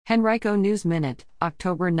Henrico News Minute,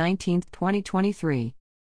 October 19, 2023.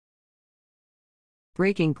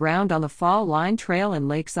 Breaking ground on the Fall Line Trail in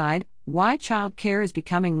Lakeside, why child care is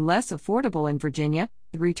becoming less affordable in Virginia,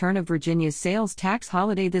 the return of Virginia's sales tax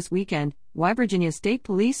holiday this weekend, why Virginia State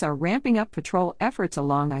Police are ramping up patrol efforts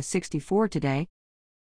along I-64 today,